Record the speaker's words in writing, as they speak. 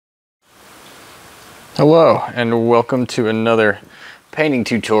Hello and welcome to another painting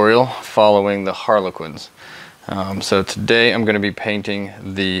tutorial following the Harlequins. So today I'm going to be painting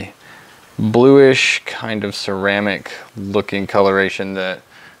the bluish kind of ceramic looking coloration that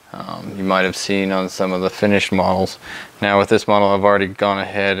you might have seen on some of the finished models. Now with this model I've already gone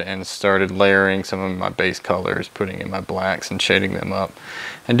ahead and started layering some of my base colors, putting in my blacks and shading them up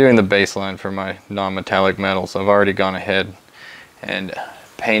and doing the baseline for my non-metallic metals. I've already gone ahead and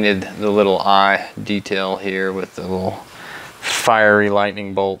painted the little eye detail here with the little fiery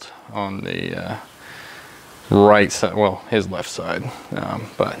lightning bolt on the right side, well, his left side.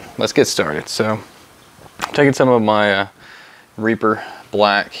 But let's get started. So I'm taking some of my Reaper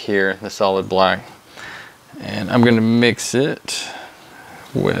black here, the solid black, and I'm going to mix it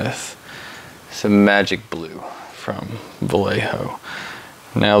with some magic blue from Vallejo.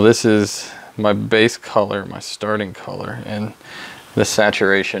 Now this is my base color, my starting color, and the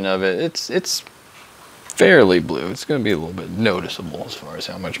saturation of it, it's fairly blue. It's going to be a little bit noticeable as far as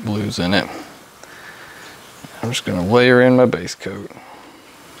how much blue's in it. I'm just going to layer in my base coat.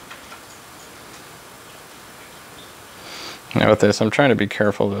 Now with this, I'm trying to be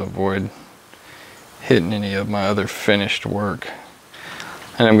careful to avoid hitting any of my other finished work.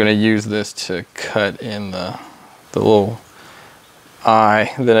 And I'm going to use this to cut in the little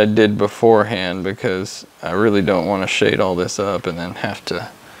eye that I did beforehand, because I really don't want to shade all this up and then have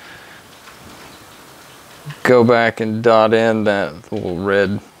to go back and dot in that little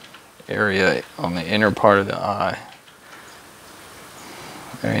red area on the inner part of the eye.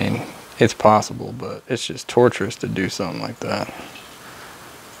 I mean, it's possible, but it's just torturous to do something like that.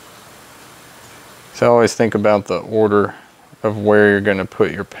 So I always think about the order of where you're going to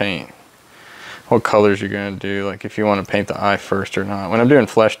put your paint, what colors you're going to do, like if you want to paint the eye first or not. When I'm doing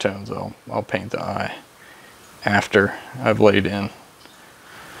flesh tones, I'll paint the eye after I've laid in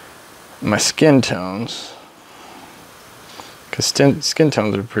my skin tones, because skin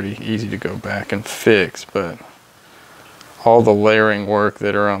tones are pretty easy to go back and fix, but all the layering work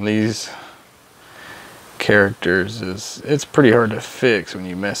that are on these characters it's pretty hard to fix when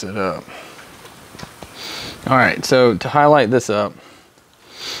you mess it up. Alright, so to highlight this up,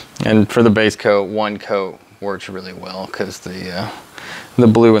 and for the base coat, one coat works really well because the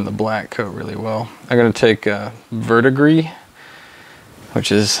blue and the black coat really well. I'm going to take Verdigris,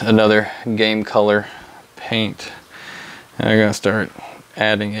 which is another game color paint, and I'm going to start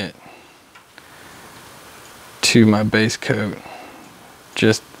adding it to my base coat,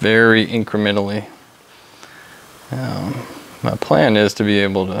 just very incrementally. My plan is to be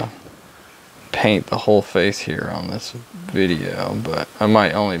able to paint the whole face here on this video, but I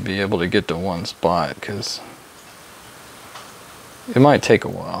might only be able to get to one spot because it might take a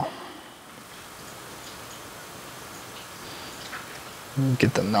while.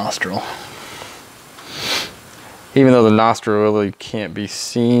 Get the nostril. Even though the nostril really can't be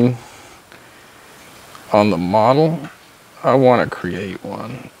seen on the model, I want to create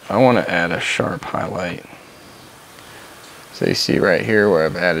one. I want to add a sharp highlight. So you see right here where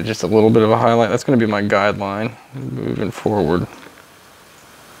I've added just a little bit of a highlight. That's going to be my guideline moving forward.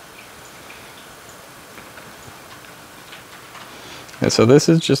 And so this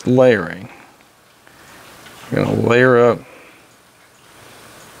is just layering. I'm going to layer up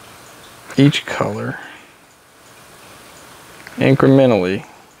each color incrementally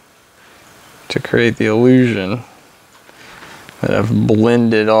to create the illusion that I've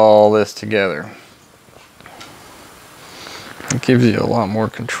blended all this together. It gives you a lot more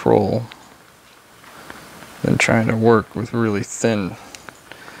control than trying to work with really thin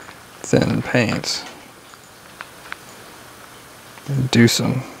paints. And do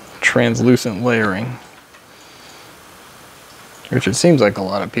some translucent layering, which it seems like a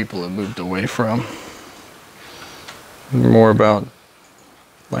lot of people have moved away from. More about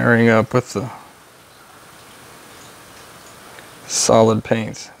layering up with the solid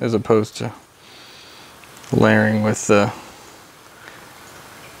paints as opposed to layering with the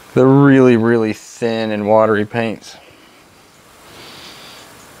really thin and watery paints.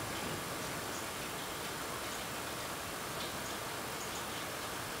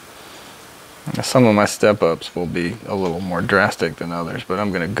 Now, some of my step ups will be a little more drastic than others, but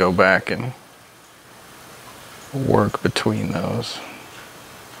I'm going to go back and work between those.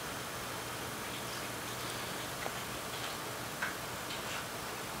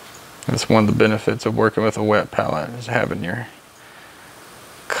 That's one of the benefits of working with a wet palette, is having your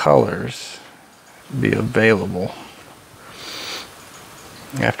colors be available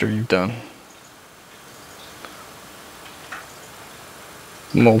after you've done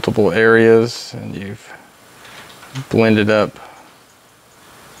multiple areas and you've blended up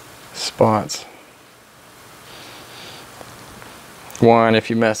spots. one, if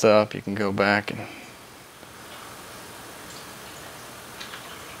you mess up, you can go back and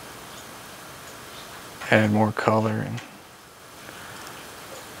add more color. And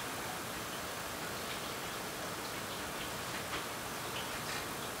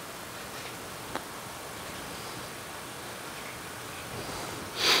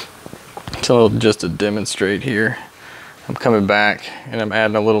so just to demonstrate here, I'm coming back and I'm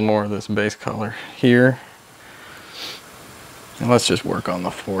adding a little more of this base color here. And let's just work on the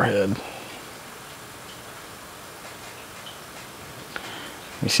forehead.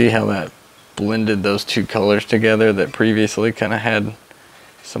 You see how that blended those two colors together that previously kind of had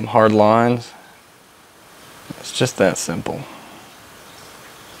some hard lines? It's just that simple.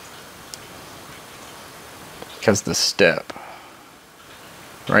 Because the step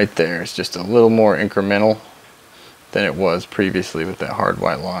right there is just a little more incremental than it was previously with that hard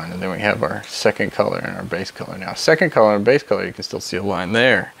white line. And then we have our second color and our base color. Now, second color and base color, you can still see a line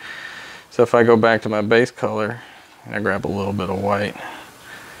there. So if I go back to my base color and I grab a little bit of white,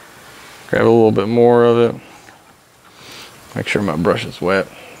 grab a little bit more of it, make sure my brush is wet,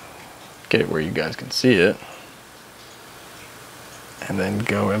 get it where you guys can see it, and then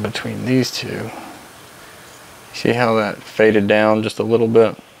go in between these two. See how that faded down just a little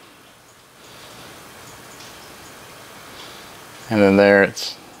bit? And then there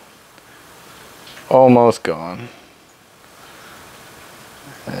it's almost gone.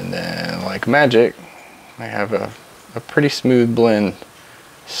 And then like magic, I have a pretty smooth blend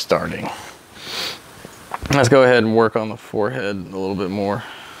starting. Let's go ahead and work on the forehead a little bit more.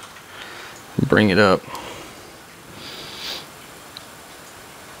 Bring it up.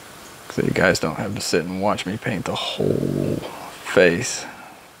 So you guys don't have to sit and watch me paint the whole face.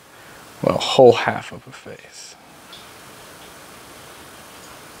 Well, whole half of a face.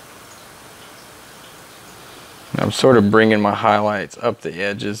 I'm sort of bringing my highlights up the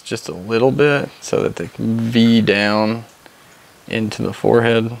edges just a little bit so that they can V down into the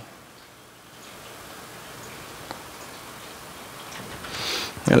forehead.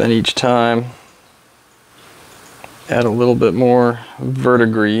 And then each time, add a little bit more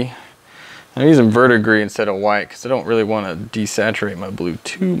verdigris. I'm using verdigris instead of white because I don't really want to desaturate my blue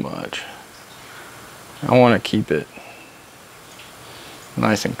too much. I want to keep it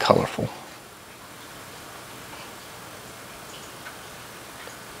nice and colorful.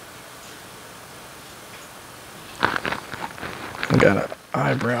 I got an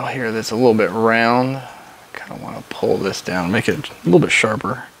eyebrow here that's a little bit round. I kind of want to pull this down, make it a little bit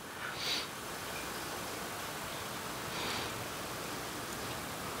sharper.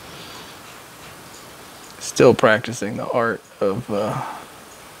 Still practicing the art of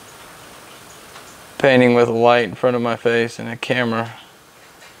painting with a light in front of my face and a camera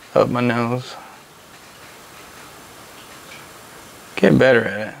up my nose. Getting better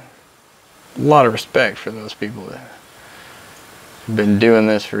at it. A lot of respect for those people that have been doing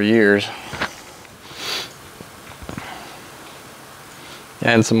this for years.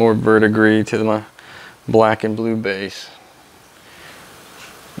 Add some more verdigris to my black and blue base.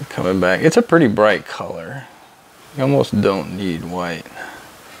 Coming back, it's a pretty bright color. You almost don't need white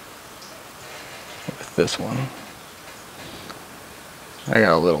with this one. I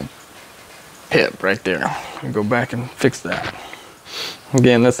got a little pip right there. I'll go back and fix that.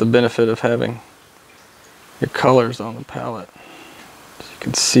 Again, that's the benefit of having your colors on the palette. So you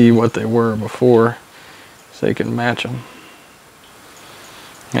can see what they were before, so you can match them.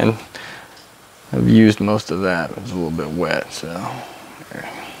 And I've used most of that. It was a little bit wet, so there.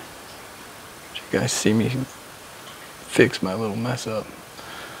 You guys see me fix my little mess up.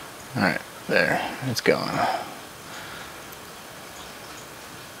 All right, there, it's gone.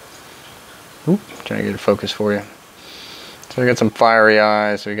 Oop, trying to get it focused for you. So we got some fiery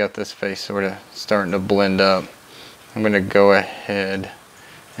eyes. We got this face sort of starting to blend up. I'm gonna go ahead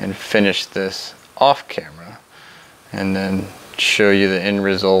and finish this off camera and then show you the end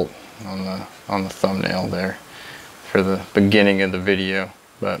result on the thumbnail there for the beginning of the video.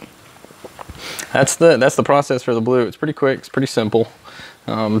 But that's the process for the blue. It's pretty quick, it's pretty simple.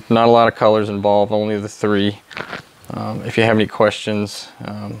 Not a lot of colors involved, only the three. If you have any questions,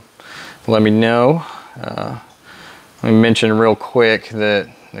 let me know. Let me mention real quick that,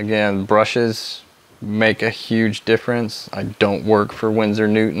 again, brushes make a huge difference. I don't work for Winsor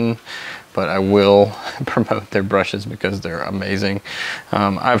Newton, but I will promote their brushes because they're amazing.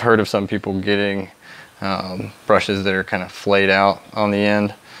 I've heard of some people getting brushes that are kind of flayed out on the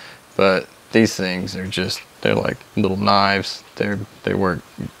end, but these things are just, they're like little knives. They work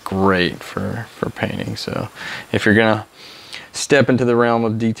great for painting. So if you're gonna step into the realm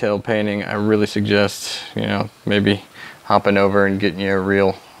of detailed painting, I really suggest, you know, maybe hopping over and getting you a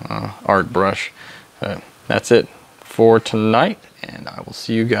real art brush. But that's it for tonight, and I will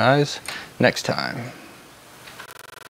see you guys next time.